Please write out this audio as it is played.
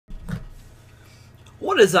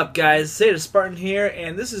What is up, guys? Zeta Spartan here,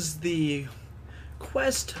 and this is the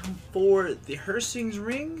quest for the Hircine's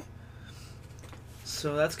ring.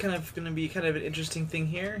 So that's kind of going to be kind of an interesting thing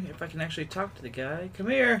here. If I can actually talk to the guy. Come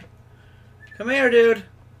here. Come here, dude.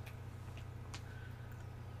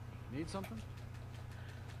 Need something?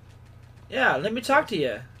 Yeah, let me talk to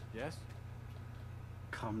you. Yes?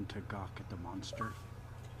 Come to gawk at the monster.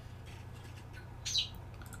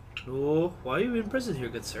 Oh, why are you in prison here,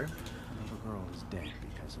 good sir? The little girl is dead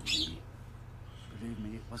because of me. Believe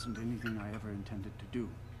me, it wasn't anything I ever intended to do.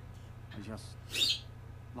 I just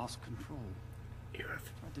lost control.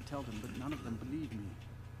 Tried to tell them, but none of them believed me.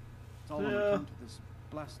 It's all on account of this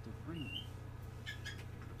blasted ring.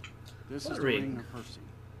 This What is the ring of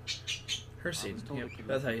Hircine. Hircine, yep,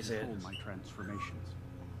 that's how you say it. My transformations.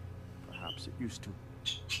 Perhaps it used to,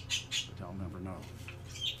 but I'll never know.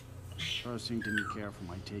 Hircine didn't care for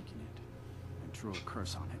my taking it, and threw a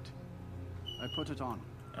curse on it. I put it on,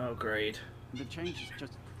 Oh, great. and the changes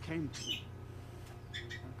just came to me.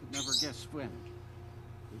 I could never guess when.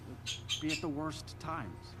 It would be at the worst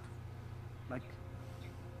times. Like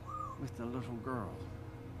with the little girl.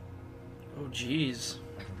 Oh, jeez.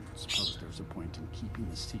 I don't suppose there's a point in keeping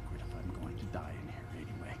the secret if I'm going to die in here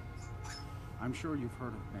anyway. I'm sure you've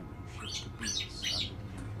heard of men who shift to beasts under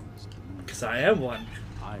the influence of the moon. Because I am one.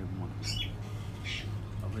 I am one of them.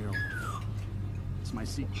 A real one. It's my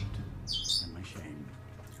secret and my shame.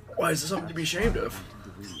 Why is this something to be ashamed of?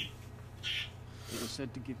 The ring. It was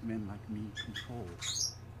said to give men like me control.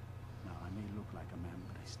 Now, I may look like a man,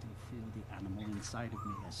 but I still feel the animal inside of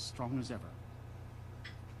me as strong as ever.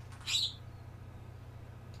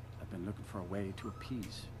 I've been looking for a way to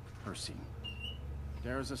appease Hircine.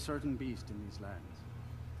 There is a certain beast in these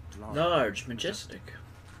lands. Large, majestic.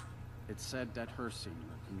 It's said that Hircine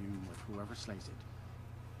will commune with whoever slays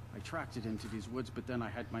it. I tracked it into these woods, but then I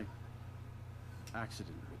had my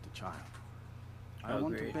accident with the child. I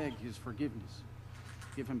want to beg his forgiveness.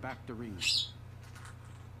 Give him back the ring. But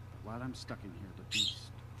while I'm stuck in here, the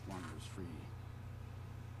beast wanders free.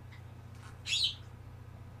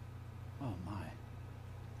 Oh my.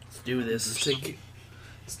 Let's do this. Let's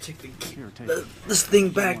take Here, take this thing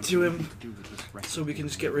back to him to do with this wreck. so we can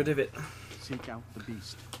just get rid of it. Seek out the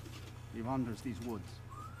beast. He wanders these woods.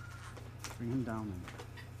 Bring him down and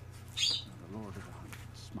the Lord of the Hunt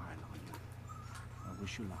will smile on you. I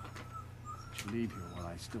wish you luck. I shall leave here while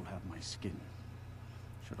I still have my skin.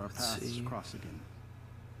 Should our paths cross again,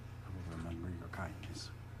 I will remember your kindness.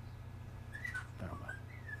 Farewell.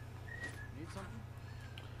 Need something?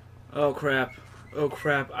 Oh crap. Oh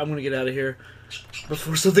crap. I'm gonna get out of here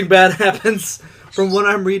before something bad happens. From what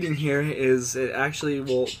I'm reading here is it actually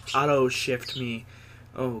will auto shift me.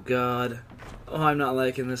 Oh god. Oh, I'm not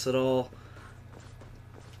liking this at all.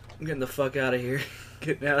 I'm getting the fuck out of here.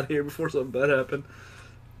 Getting out of here before something bad happens.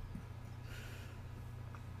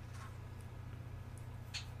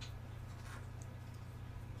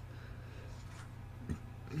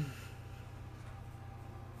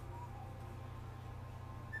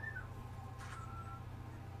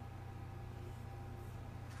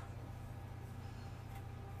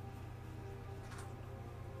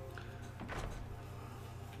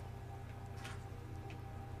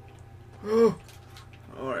 Oh,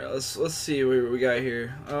 all right. Let's see what we got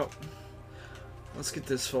here. Oh, let's get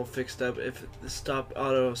this all fixed up. If the stop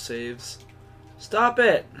auto saves, stop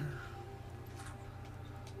it.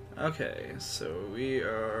 Okay, so we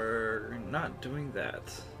are not doing that.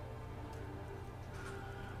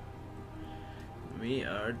 We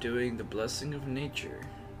are doing the blessing of nature.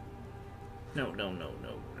 No, no, no,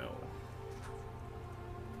 no, no.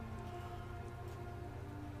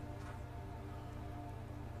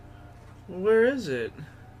 Where is it?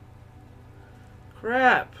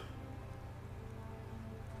 Crap.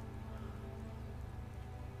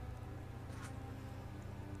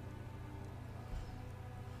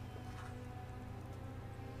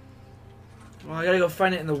 Well, I gotta go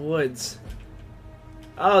find it in the woods.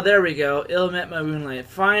 Oh, there we go. Ill met my moonlight.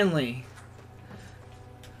 Finally.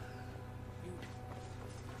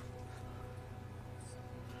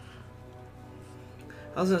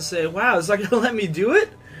 I was gonna say, wow, it's not gonna let me do it?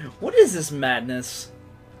 What is this madness?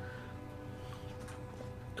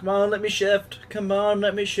 Come on, let me shift. Come on,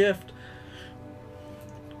 let me shift.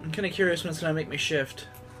 I'm kind of curious when it's going to make me shift.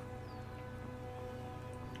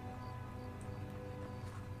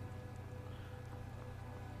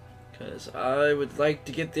 Because I would like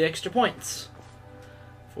to get the extra points.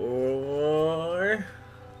 For...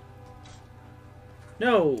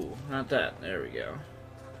 No, not that. There we go.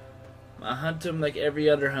 I hunt him like every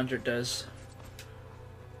other hunter does.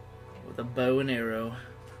 With a bow and arrow.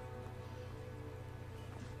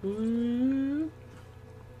 Ooh.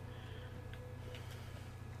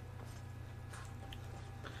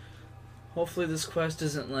 Hopefully this quest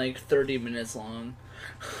isn't like 30 minutes long.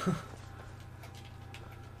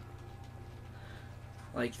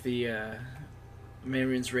 Like the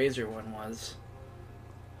Marion's Razor one was.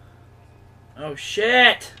 Oh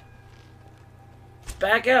shit!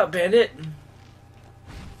 Back out, bandit!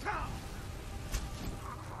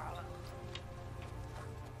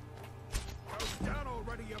 Down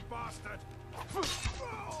already, you bastard!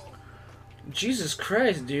 Jesus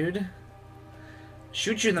Christ, dude.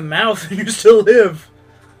 Shoot you in the mouth and you still live.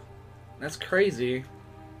 That's crazy.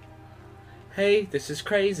 Hey, this is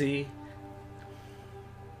crazy.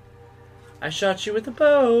 I shot you with a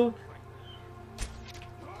bow.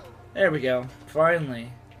 There we go.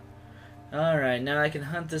 Finally. Alright, now I can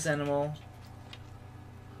hunt this animal.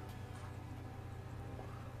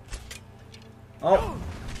 Oh.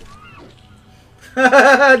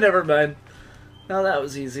 Never mind. No, that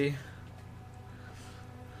was easy.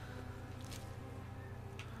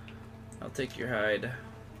 I'll take your hide.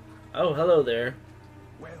 Oh, hello there.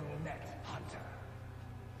 Well met, hunter.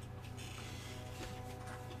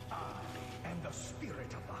 I am the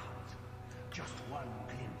spirit of the hunt. Just one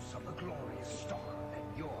glimpse of the glorious star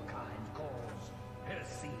that your kind calls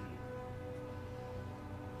Hircine.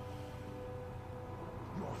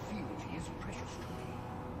 Your fealty is precious to me.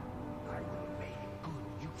 I will make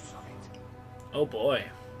good use of it. Oh boy.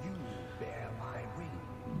 You bear my ring.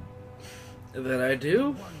 That I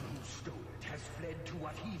do? One who stole it has fled to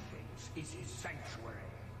what he thinks is his sanctuary.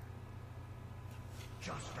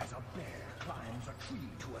 Just as a bear climbs a tree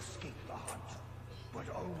to escape the hunt, but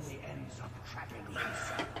only ends up trapping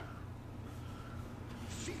himself.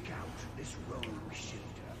 Seek out this rogue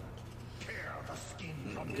shifter. Tear the skin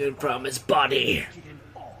from Good from his body. Make it an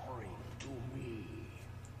offering to me.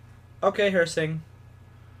 Okay, Hircine.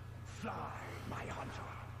 Fly, my hunter.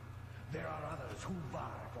 There are others who vie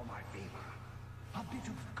for my favor. A bit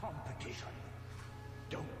of competition.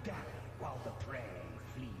 Don't dally while the prey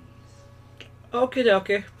flees. Okie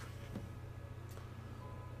dokie.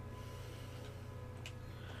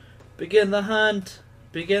 Begin the hunt.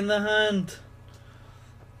 Begin the hunt.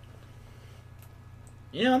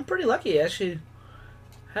 You know, I'm pretty lucky. It actually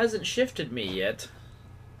hasn't shifted me yet.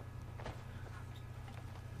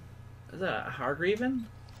 Is that a Hargreaven?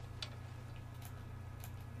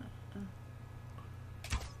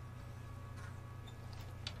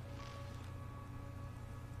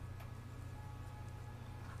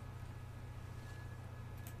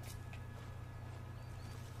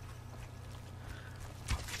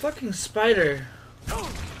 Fucking spider.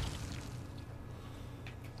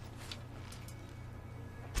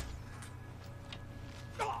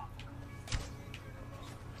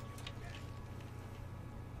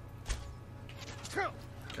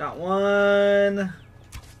 Got one.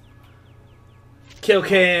 Kill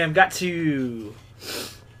cam. Got two.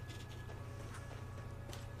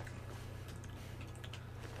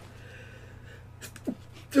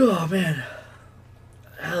 Oh man.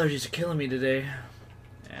 Allergies are killing me today.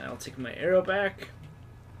 And I'll take my arrow back.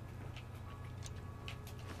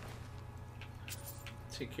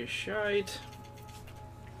 Take your shite.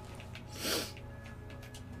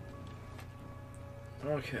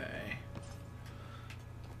 Okay.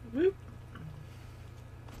 Whoop.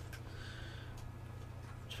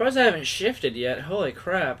 Surprised I haven't shifted yet. Holy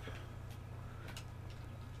crap.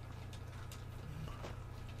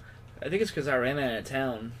 I think it's because I ran out of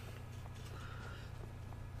town.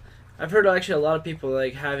 I've heard actually a lot of people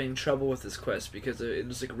like having trouble with this quest because it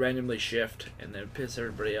just like randomly shift and then piss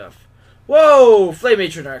everybody off. Whoa! Flame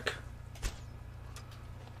Matronarch!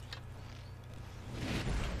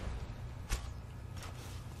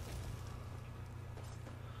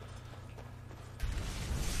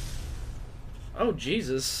 Oh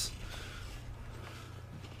Jesus.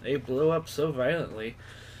 They blew up so violently.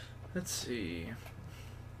 Let's see.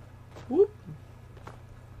 Whoop.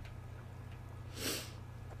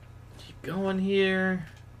 Keep going here.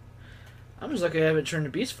 I'm just lucky I haven't turned a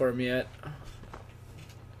beast form yet.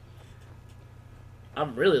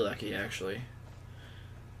 I'm really lucky, actually.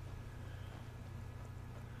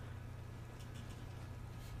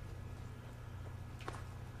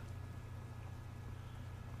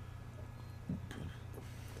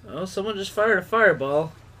 Oh, someone just fired a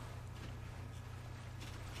fireball.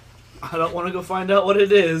 I don't want to go find out what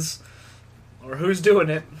it is. Or who's doing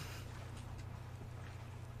it.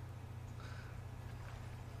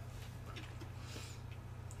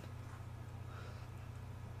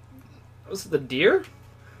 Was it the deer?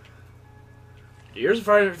 Deer's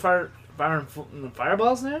firing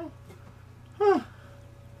fireballs now? Huh.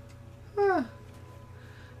 Huh.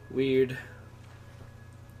 Weird.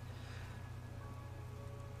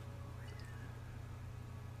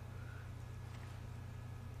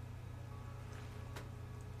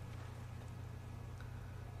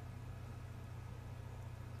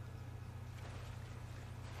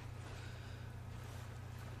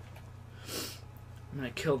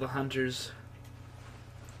 gonna kill the hunters.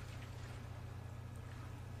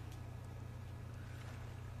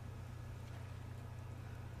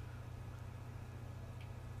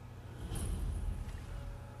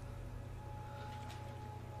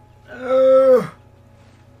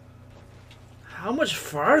 How much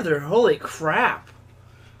farther? Holy crap.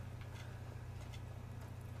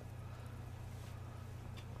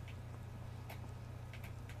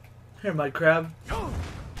 Here, mud crab.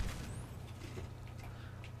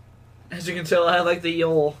 As you can tell, I like the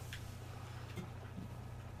yole.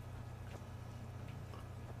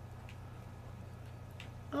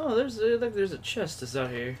 Oh, there's a chest that's out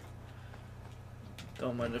here.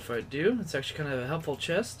 Don't mind if I do. It's actually kind of a helpful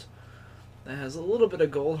chest. That has a little bit of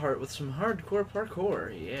gold heart with some hardcore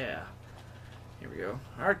parkour. Yeah. Here we go.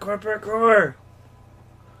 Hardcore parkour!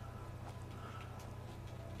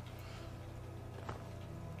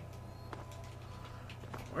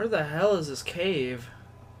 Where the hell is this cave?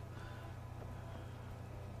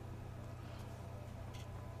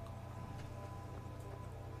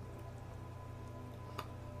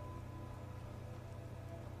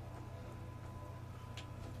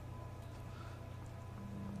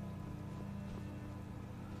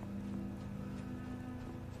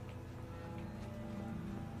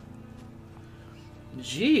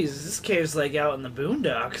 Jeez, this cave's like out in the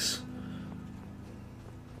boondocks.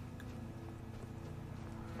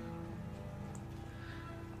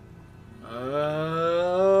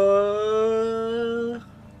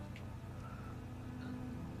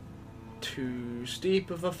 Too steep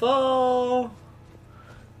of a fall.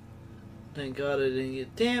 Thank God I didn't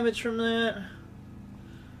get damage from that.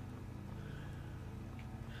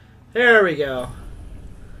 There we go.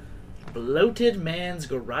 Bloated man's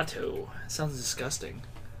grotto. Sounds disgusting.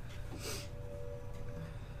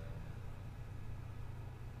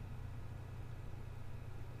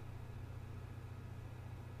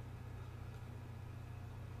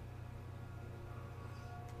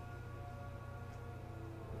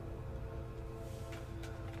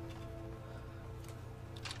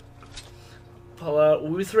 Pull out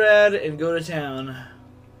Woo Thread and go to town.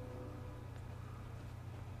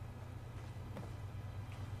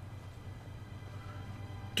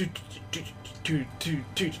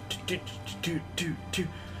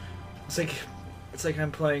 It's like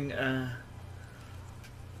I'm playing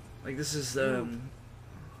like this is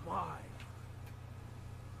Why?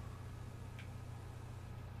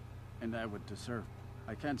 And I would deserve.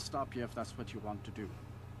 I can't stop you if that's what you want to do.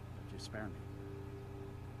 But you spare me.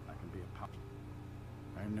 I can be a pup.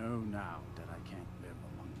 I know now that I can't live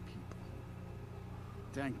among people.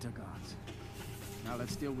 Thank the gods. Now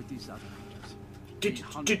let's deal with these other hunters. We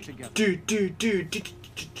hunt together.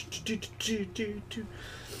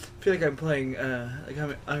 I feel like I'm playing like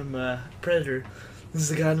I'm a predator. This is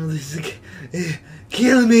the guy who's like,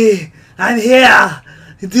 kill me! I'm here!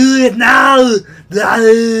 Do it now!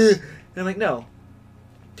 And I'm like, no.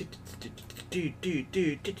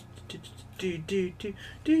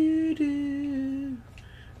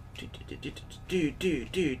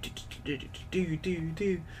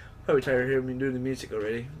 Probably tired of hearing me doing the music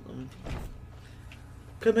already.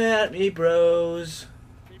 Come at me, bros.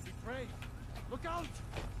 Look out!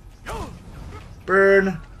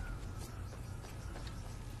 Burn.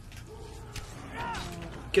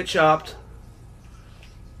 Get chopped.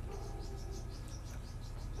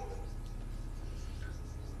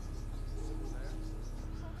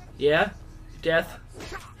 Yeah? Death.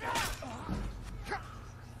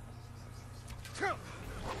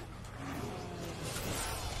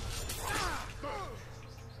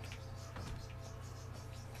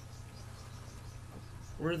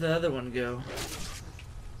 Where'd the other one go?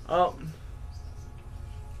 Oh.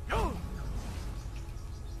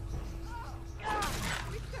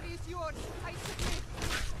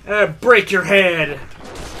 Break your head!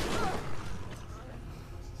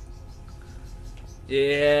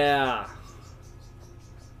 Yeah.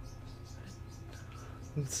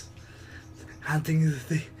 It's hunting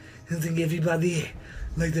everybody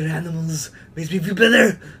like their animals makes me feel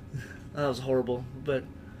better. That was horrible, but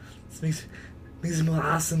it makes it more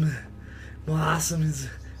awesome. More awesome. It's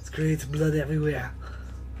great. Blood everywhere.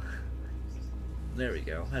 There we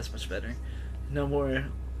go. That's much better. No more.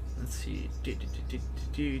 Let's see.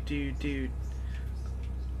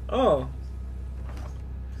 Oh.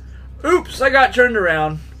 Oops! I got turned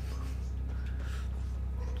around.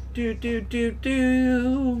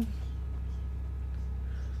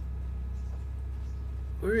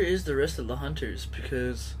 Where is the rest of the hunters?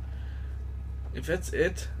 Because if that's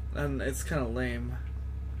it, then it's kind of lame.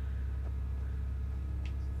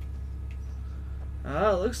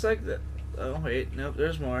 Oh, looks like that. Oh wait, nope.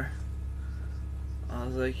 There's more. I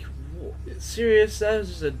was like, serious? That was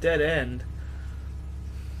just a dead end.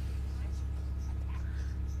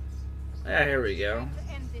 Yeah, here we go.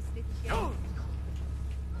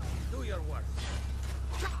 Do your work.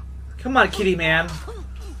 Come on, kitty man.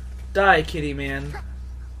 Die, kitty man.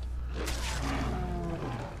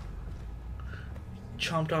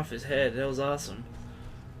 Chomped off his head. That was awesome.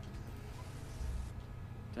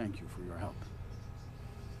 Thank you for your help.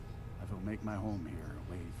 I will make my home here,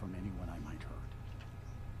 away from anyone I might hurt.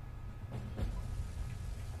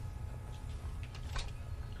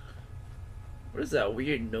 What is that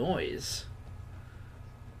weird noise?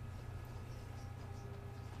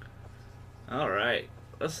 Alright,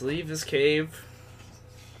 let's leave this cave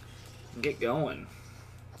and get going.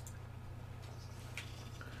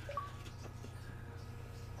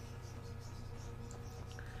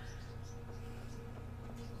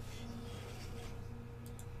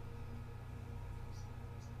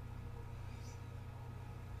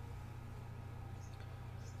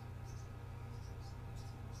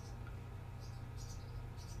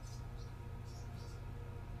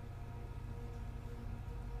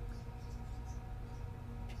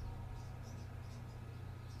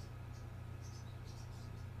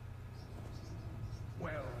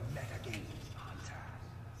 Well met again, Hunter.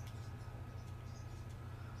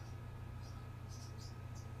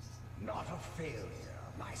 Not a failure,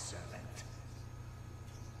 my servant.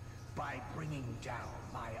 By bringing down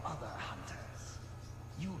my other hunters,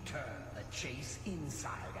 you turn the chase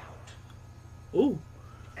inside out. Ooh.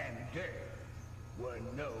 And they were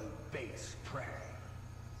no base prey.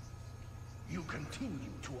 You continue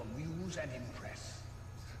to amuse and impress.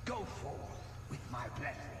 Go forth with my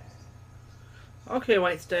blessing. Okay,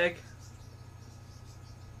 White Stag.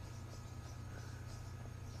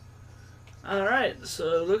 Alright,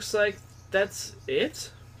 so it looks like that's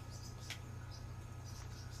it.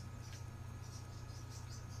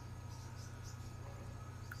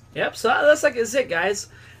 Yep, so that looks like it's it, guys.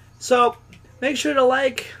 So, make sure to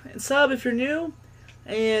like and sub if you're new.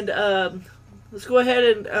 And, let's go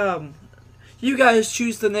ahead and, you guys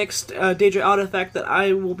choose the next Deadra artifact that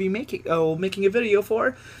I will be making a video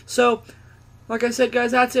for. So, like I said,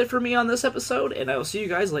 guys, that's it for me on this episode, and I will see you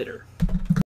guys later.